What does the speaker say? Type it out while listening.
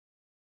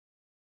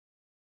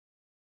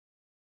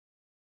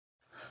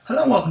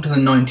Hello and welcome to the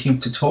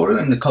 19th tutorial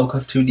in the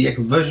Cocos2d-x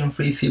version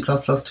 3 C++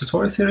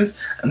 tutorial series,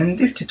 and in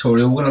this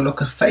tutorial we're going to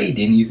look at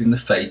fading using the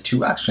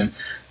FadeTo action.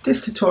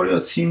 This tutorial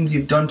assumes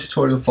you've done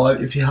tutorial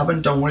 5. If you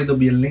haven't, don't worry, there'll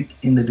be a link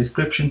in the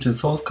description to the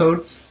source code,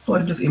 or you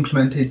can just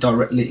implement it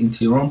directly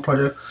into your own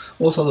project.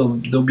 Also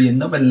there'll be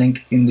another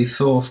link in the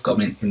source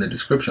code, in the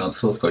description of the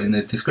source code, in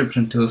the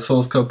description to the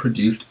source code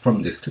produced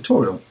from this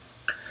tutorial.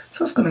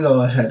 So it's going to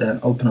go ahead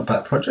and open up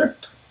our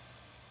project.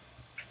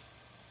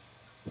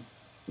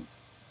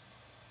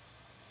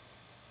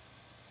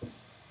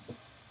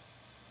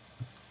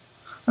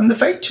 And the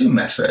FadeTo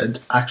method,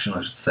 action I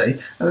should say,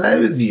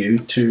 allows you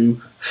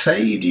to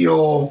fade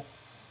your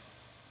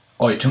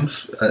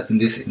items, in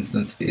this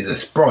instance is a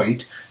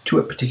sprite, to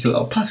a particular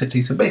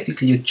opacity. So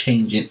basically you're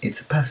changing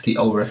its opacity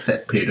over a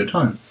set period of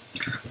time.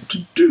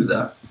 To do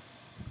that,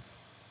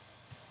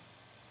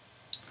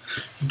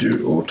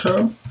 do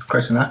auto, let's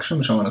create an action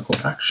which I'm going to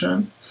call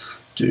action,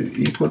 do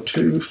equal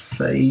to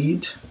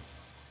fade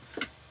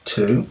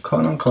to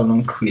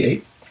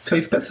create. So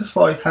you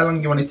specify how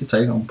long you want it to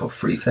take, on for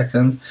 3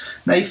 seconds.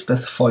 Now you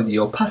specify the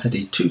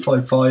opacity.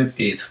 255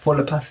 is full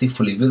opacity,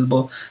 fully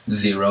visible.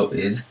 0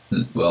 is,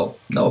 well,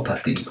 no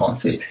opacity, you can't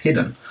see, it's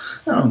hidden.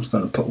 Now I'm just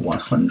going to put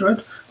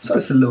 100, so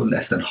it's a little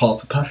less than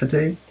half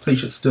opacity, so you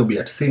should still be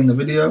able to see in the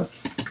video.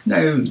 Now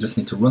you just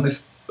need to run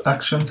this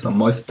action, so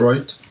my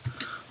sprite,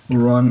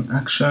 run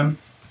action,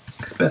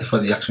 specify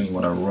the action you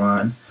want to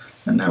run,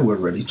 and now we're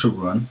ready to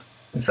run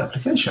this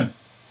application.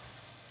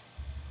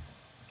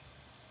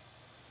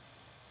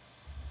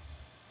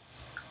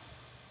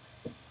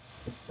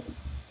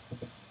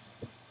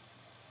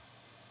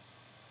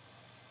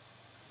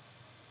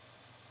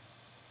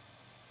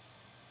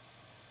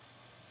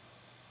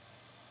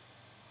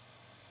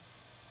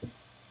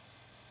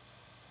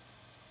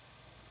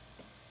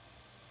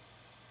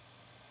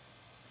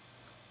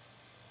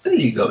 There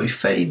you go, we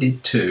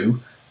faded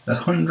to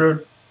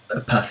 100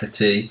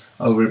 opacity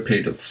over a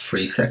period of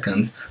 3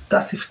 seconds.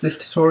 That's it for this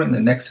tutorial. In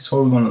the next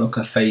tutorial we want to look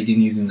at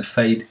fading using the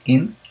fade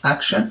in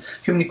action.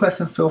 If you have any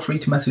questions, feel free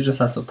to message us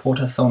at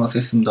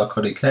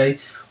support@sonarsystem.co.uk,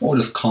 or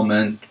just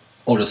comment,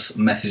 or just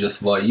message us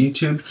via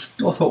YouTube.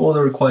 Also, all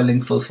the required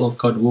links for the source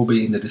code will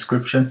be in the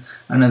description.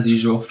 And as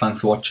usual,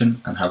 thanks for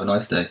watching and have a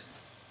nice day.